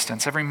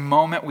existence, every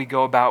moment we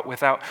go about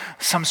without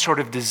some sort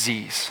of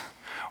disease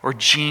or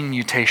gene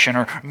mutation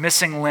or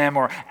missing limb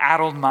or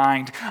addled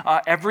mind,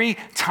 every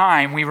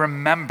time we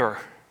remember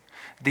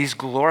these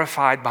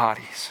glorified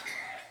bodies,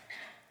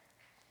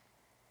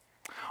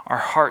 our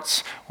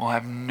hearts will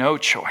have no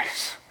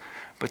choice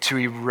but to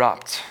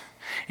erupt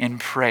in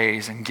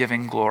praise and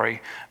giving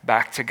glory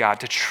back to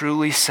God, to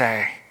truly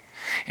say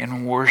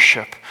in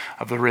worship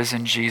of the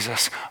risen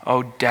Jesus,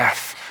 "O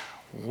death,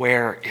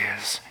 where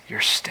is your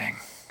sting?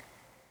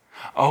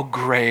 O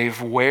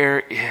grave, where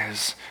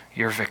is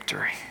your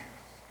victory?"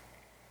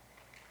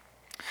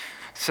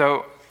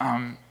 So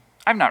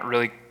I've not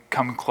really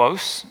come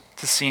close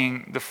to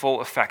seeing the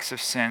full effects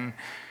of sin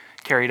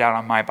carried out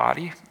on my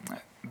body.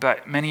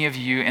 But many of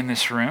you in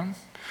this room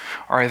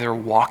are either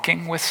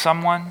walking with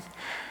someone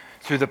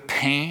through the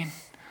pain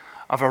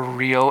of a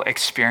real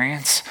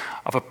experience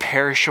of a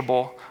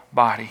perishable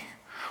body,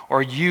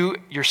 or you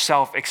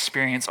yourself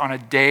experience on a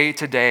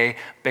day-to-day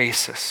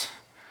basis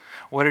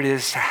what it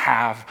is to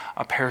have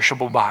a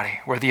perishable body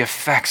where the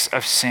effects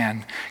of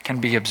sin can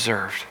be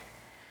observed.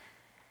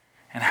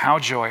 And how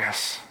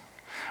joyous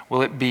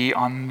will it be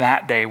on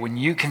that day when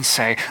you can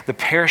say, the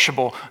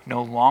perishable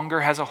no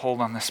longer has a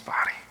hold on this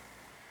body.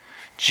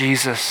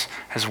 Jesus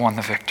has won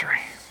the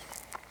victory.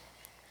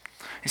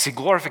 You see,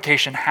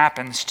 glorification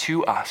happens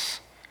to us.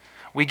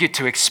 We get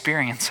to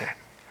experience it,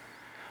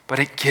 but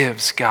it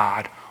gives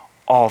God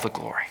all the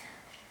glory.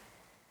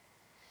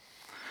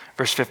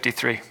 Verse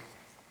 53,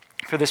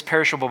 for this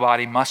perishable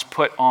body must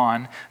put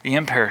on the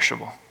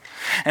imperishable,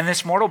 and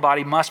this mortal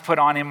body must put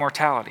on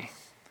immortality.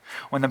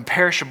 When the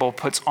perishable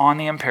puts on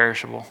the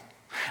imperishable,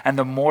 and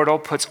the mortal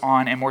puts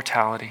on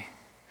immortality,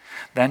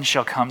 then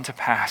shall come to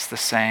pass the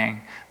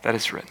saying that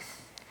is written,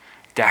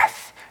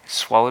 death is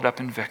swallowed up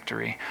in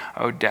victory.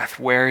 O death,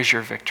 where is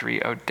your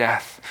victory? O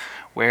death,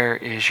 where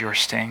is your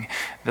sting?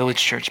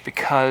 Village Church,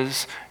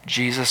 because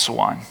Jesus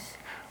won,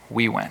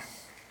 we win.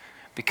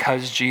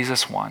 Because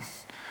Jesus won,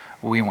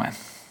 we win.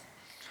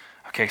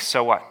 Okay,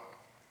 so what?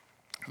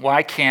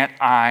 Why can't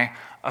I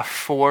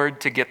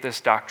afford to get this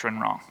doctrine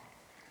wrong?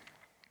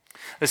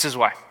 This is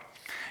why.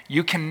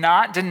 You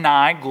cannot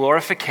deny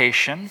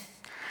glorification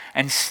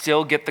and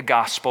still get the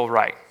gospel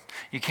right.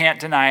 You can't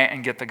deny it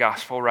and get the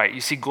gospel right.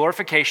 You see,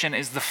 glorification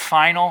is the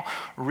final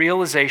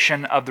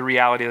realization of the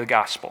reality of the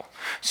gospel.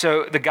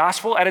 So the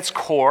gospel at its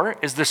core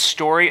is the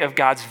story of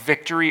God's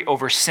victory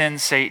over sin,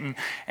 Satan,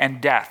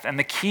 and death. And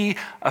the key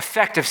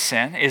effect of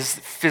sin is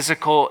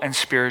physical and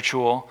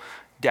spiritual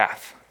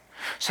death.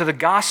 So the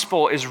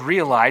gospel is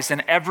realized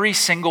in every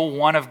single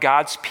one of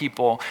God's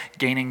people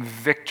gaining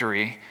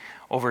victory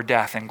over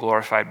death in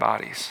glorified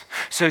bodies.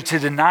 So to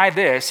deny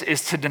this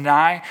is to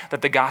deny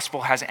that the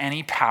gospel has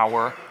any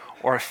power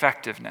or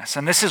effectiveness.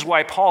 And this is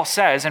why Paul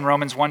says in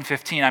Romans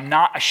 1:15, I'm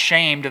not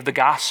ashamed of the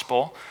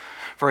gospel,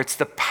 for it's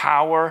the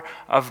power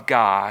of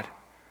God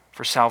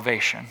for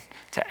salvation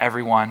to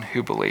everyone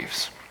who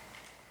believes.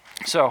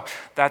 So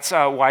that's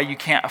why you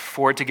can't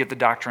afford to get the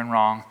doctrine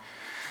wrong.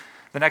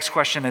 The next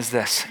question is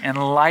this: in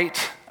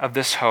light of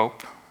this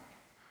hope,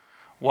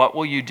 what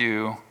will you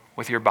do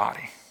with your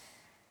body?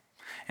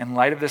 In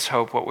light of this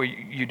hope, what will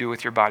you do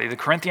with your body? The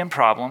Corinthian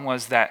problem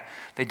was that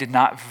they did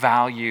not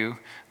value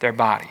their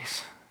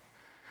bodies.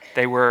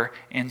 They were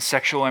in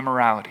sexual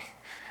immorality.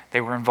 They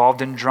were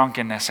involved in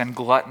drunkenness and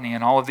gluttony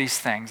and all of these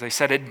things. They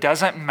said it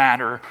doesn't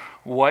matter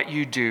what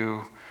you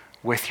do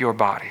with your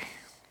body.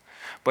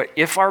 But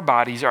if our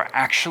bodies are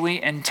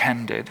actually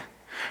intended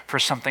for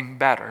something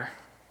better,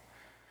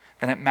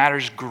 then it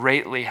matters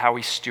greatly how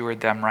we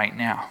steward them right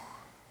now.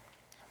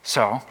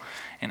 So,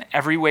 in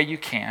every way you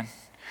can,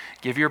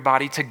 give your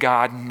body to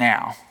God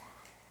now,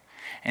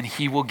 and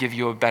He will give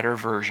you a better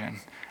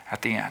version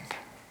at the end.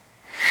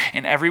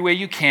 In every way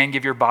you can,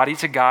 give your body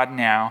to God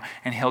now,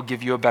 and He'll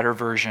give you a better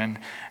version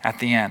at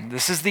the end.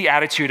 This is the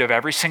attitude of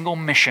every single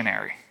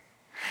missionary,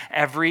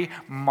 every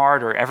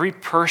martyr, every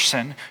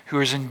person who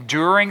is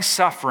enduring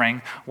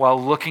suffering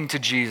while looking to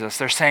Jesus.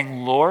 They're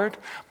saying, Lord,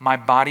 my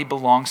body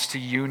belongs to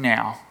you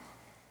now,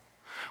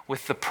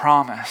 with the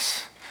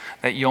promise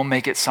that you'll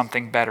make it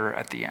something better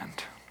at the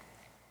end.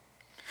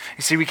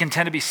 You see, we can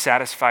tend to be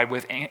satisfied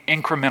with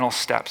incremental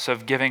steps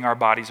of giving our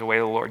bodies away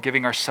to the Lord,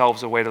 giving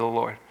ourselves away to the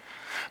Lord.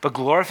 But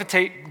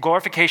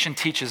glorification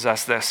teaches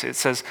us this. It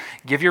says,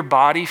 give your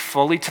body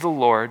fully to the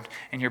Lord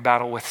in your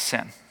battle with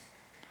sin,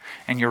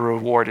 and your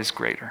reward is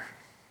greater.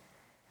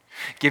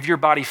 Give your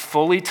body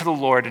fully to the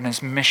Lord in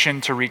His mission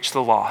to reach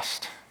the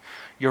lost.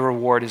 Your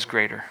reward is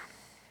greater.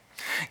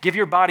 Give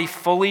your body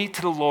fully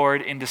to the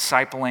Lord in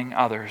discipling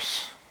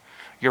others.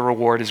 Your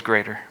reward is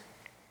greater.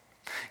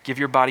 Give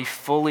your body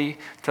fully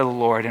to the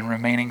Lord in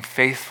remaining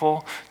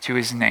faithful to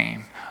His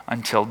name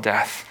until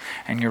death,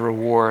 and your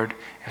reward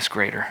is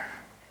greater.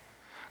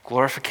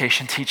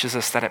 Glorification teaches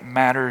us that it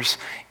matters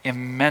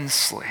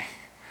immensely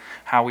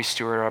how we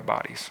steward our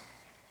bodies.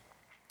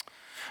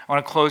 I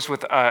want to close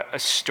with a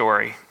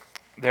story.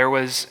 There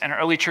was an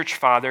early church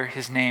father.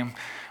 His name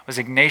was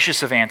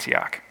Ignatius of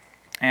Antioch.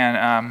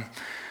 And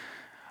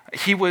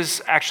he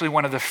was actually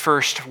one of the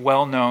first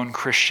well-known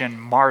Christian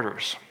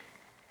martyrs.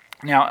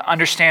 Now,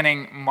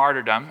 understanding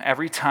martyrdom,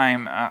 every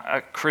time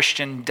a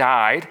Christian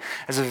died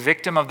as a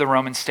victim of the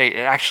Roman state,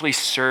 it actually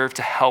served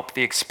to help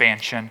the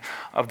expansion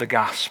of the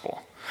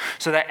gospel.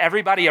 So that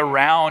everybody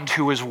around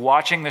who was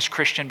watching this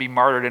Christian be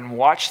martyred and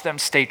watched them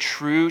stay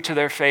true to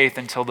their faith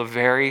until the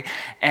very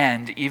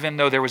end, even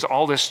though there was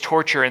all this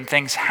torture and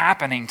things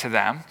happening to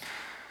them,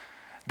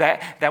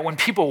 that when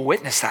people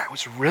witnessed that, it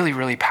was really,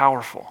 really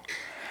powerful.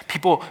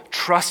 People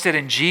trusted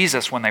in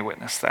Jesus when they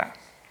witnessed that.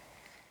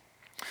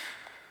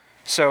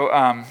 So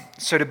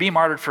to be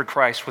martyred for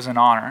Christ was an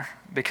honor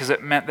because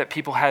it meant that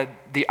people had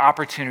the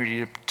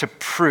opportunity to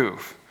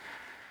prove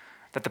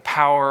that the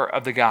power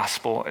of the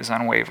gospel is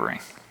unwavering.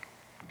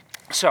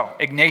 So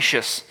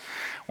Ignatius,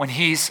 when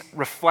he's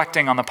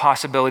reflecting on the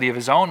possibility of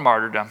his own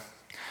martyrdom,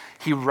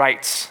 he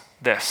writes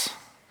this.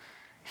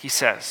 He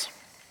says,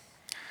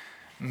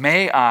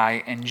 "May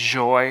I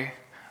enjoy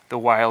the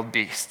wild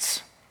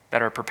beasts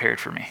that are prepared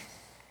for me.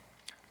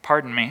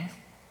 Pardon me,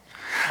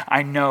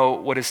 I know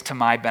what is to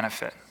my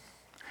benefit.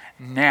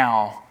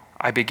 Now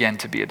I begin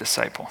to be a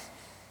disciple.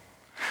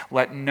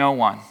 Let no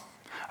one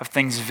of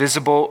things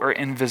visible or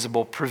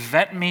invisible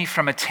prevent me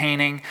from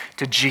attaining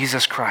to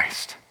Jesus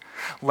Christ.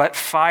 Let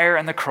fire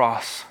and the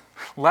cross,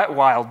 let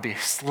wild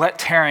beasts, let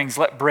tearings,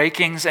 let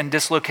breakings and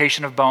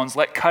dislocation of bones,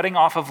 let cutting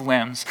off of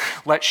limbs,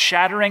 let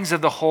shatterings of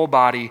the whole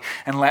body,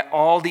 and let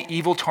all the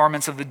evil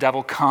torments of the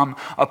devil come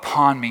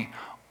upon me.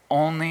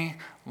 Only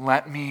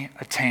let me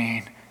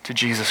attain to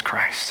Jesus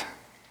Christ."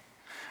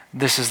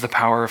 This is the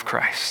power of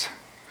Christ.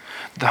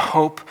 The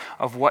hope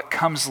of what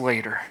comes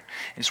later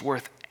is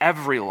worth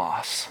every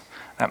loss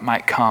that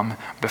might come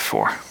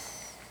before.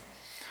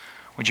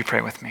 Would you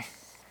pray with me?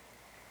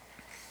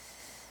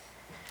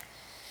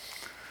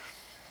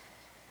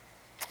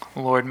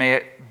 Lord, may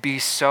it be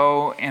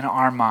so in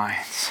our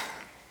minds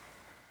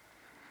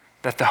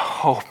that the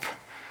hope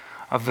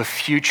of the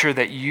future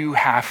that you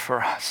have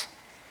for us,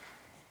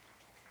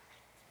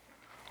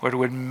 Lord,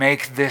 would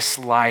make this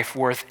life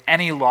worth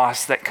any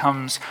loss that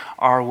comes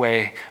our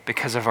way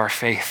because of our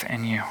faith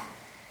in you.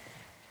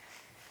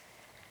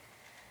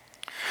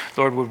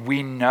 Lord, would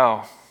we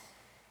know,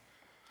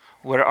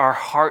 would our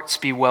hearts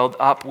be welled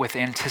up with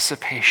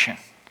anticipation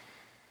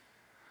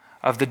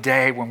of the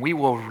day when we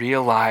will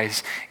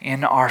realize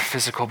in our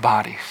physical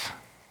bodies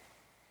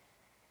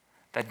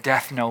that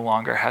death no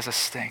longer has a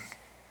sting,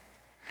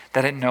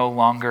 that it no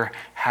longer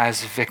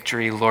has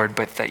victory, Lord,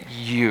 but that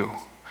you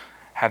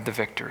have the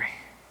victory.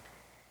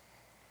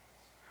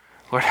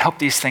 Lord, help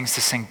these things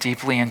to sink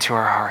deeply into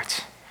our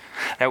hearts,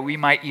 that we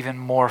might even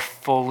more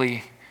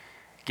fully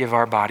give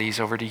our bodies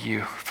over to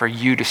you, for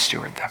you to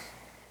steward them.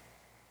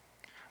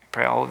 We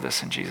pray all of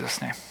this in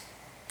Jesus' name.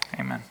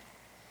 Amen.